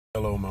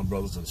Hello, my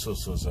brothers and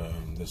sisters.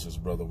 This is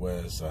Brother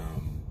West.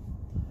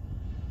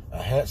 I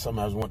had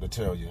something I want to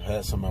tell you. I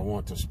had something I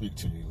want to speak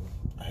to you.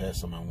 I had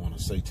something I want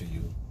to say to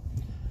you.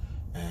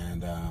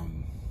 And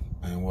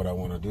what I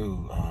want to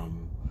do,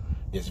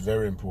 it's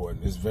very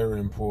important. It's very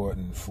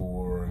important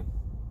for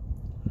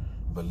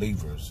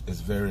believers.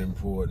 It's very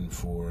important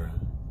for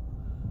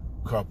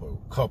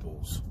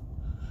couples.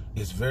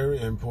 It's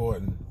very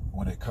important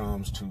when it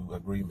comes to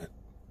agreement,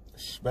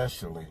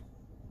 especially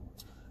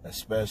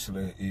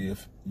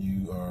if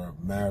you are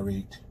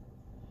married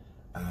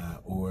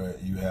or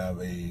you have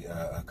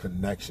a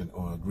connection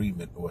or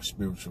agreement or a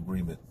spiritual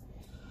agreement.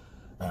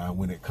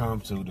 When it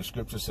comes to, the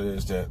scripture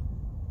says that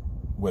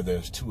where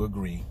there's two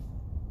agree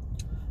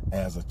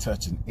as a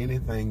touching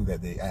anything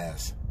that they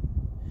ask,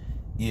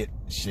 it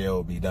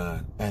shall be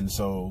done. And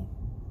so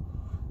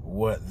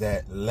what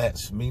that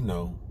lets me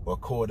know,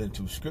 according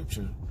to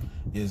scripture,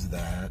 is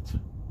that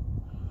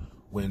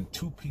when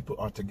two people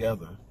are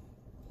together,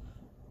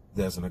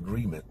 there's an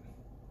agreement.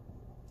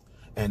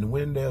 And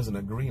when there's an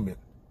agreement,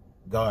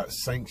 God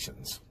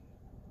sanctions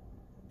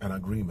an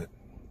agreement.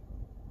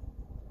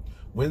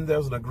 When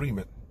there's an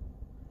agreement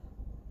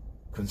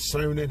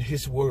concerning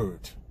his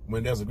word,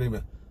 when there's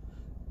agreement,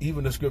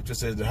 even the scripture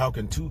says that how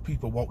can two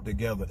people walk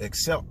together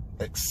except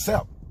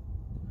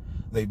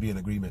they be in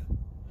agreement?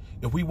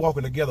 If we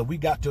walking together, we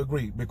got to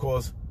agree,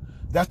 because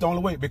that's the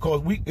only way.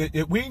 Because we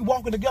ain't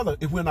walking together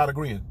if we're not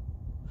agreeing.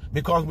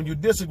 Because when you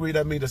disagree,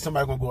 that means that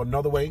somebody's gonna go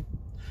another way,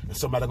 and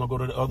somebody's gonna go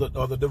to the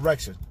other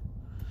direction.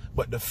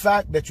 But the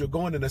fact that you're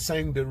going in the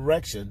same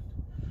direction,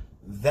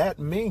 that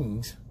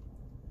means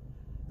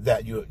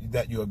that you're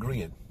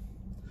agreeing.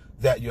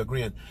 That you're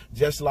agreeing.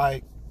 Just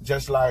like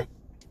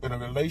in a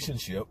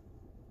relationship,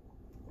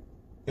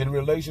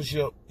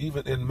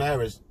 even in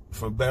marriage,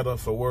 for better,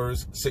 for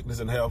worse, sickness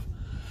and health.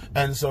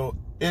 And so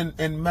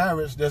in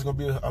marriage, there's gonna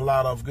be a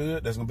lot of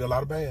good, there's gonna be a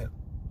lot of bad.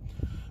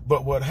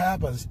 But what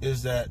happens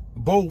is that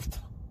both,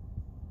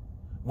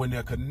 when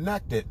they're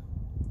connected,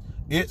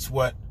 it's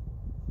what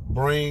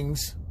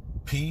brings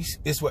peace.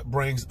 It's what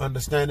brings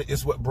understanding.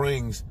 It's what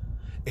brings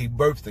a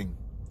birthing.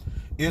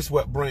 It's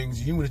what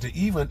brings unity,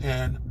 even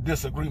in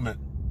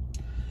disagreement.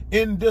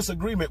 In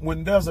disagreement,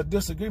 when there's a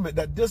disagreement,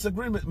 that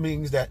disagreement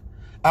means that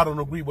I don't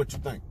agree with what you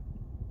think.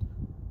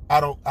 I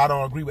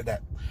don't agree with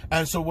that.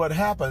 And so what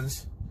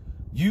happens,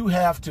 you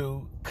have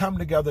to come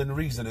together and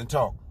reason and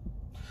talk.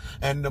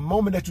 And the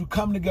moment that you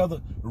come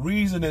together,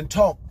 reason and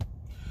talk,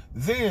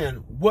 then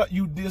what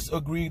you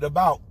disagreed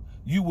about,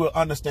 you will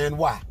understand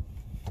why.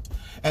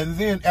 And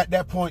then at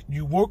that point,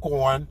 you work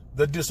on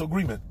the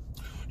disagreement.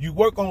 You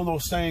work on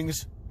those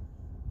things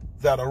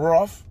that are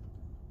rough.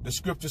 The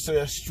scripture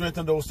says,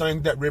 strengthen those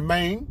things that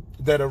remain,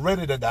 that are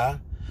ready to die.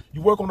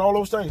 You work on all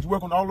those things. You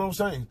work on all those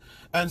things.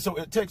 And so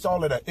it takes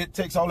all of that. It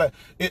takes all that.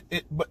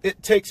 But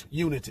it takes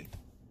unity.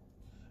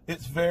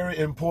 It's very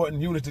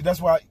important, unity.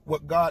 That's why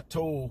what God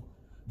told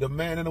the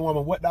man and the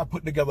woman, what I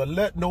put together,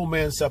 let no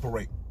man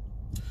separate.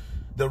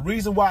 The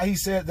reason why he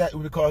said that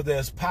was because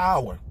there's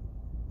power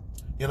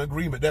in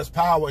agreement. There's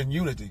power in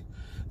unity.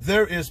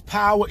 There is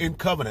power in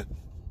covenant.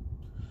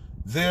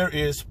 There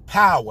is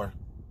power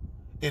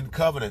in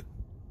covenant.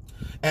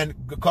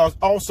 And because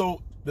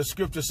also the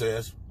scripture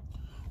says,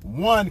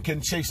 one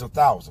can chase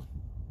 1,000.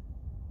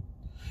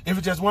 If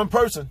it's just one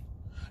person,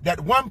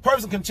 that one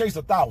person can chase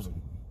 1,000.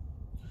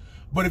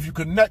 But if you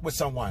connect with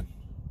someone,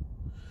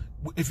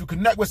 it's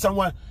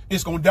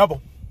going to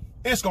double.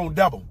 It's going to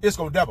double. It's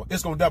going to double.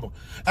 It's going to double.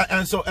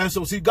 And so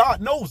see,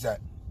 God knows that.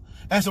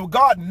 And so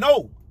God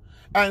knows.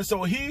 And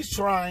so he's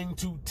trying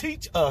to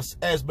teach us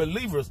as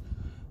believers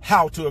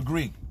how to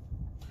agree,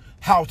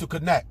 how to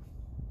connect,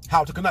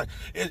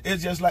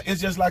 It's just like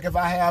if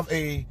I have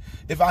a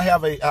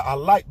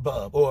light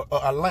bulb or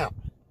a lamp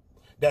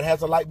that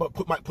has a light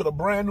bulb, might put a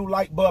brand new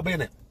light bulb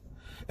in it.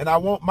 And I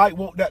might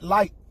want that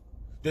light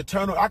to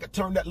turn on. I could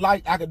turn that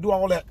light. I could do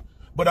all that.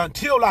 But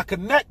until I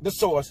connect the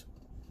source,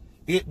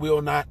 it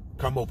will not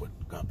come open.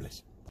 God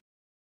bless you.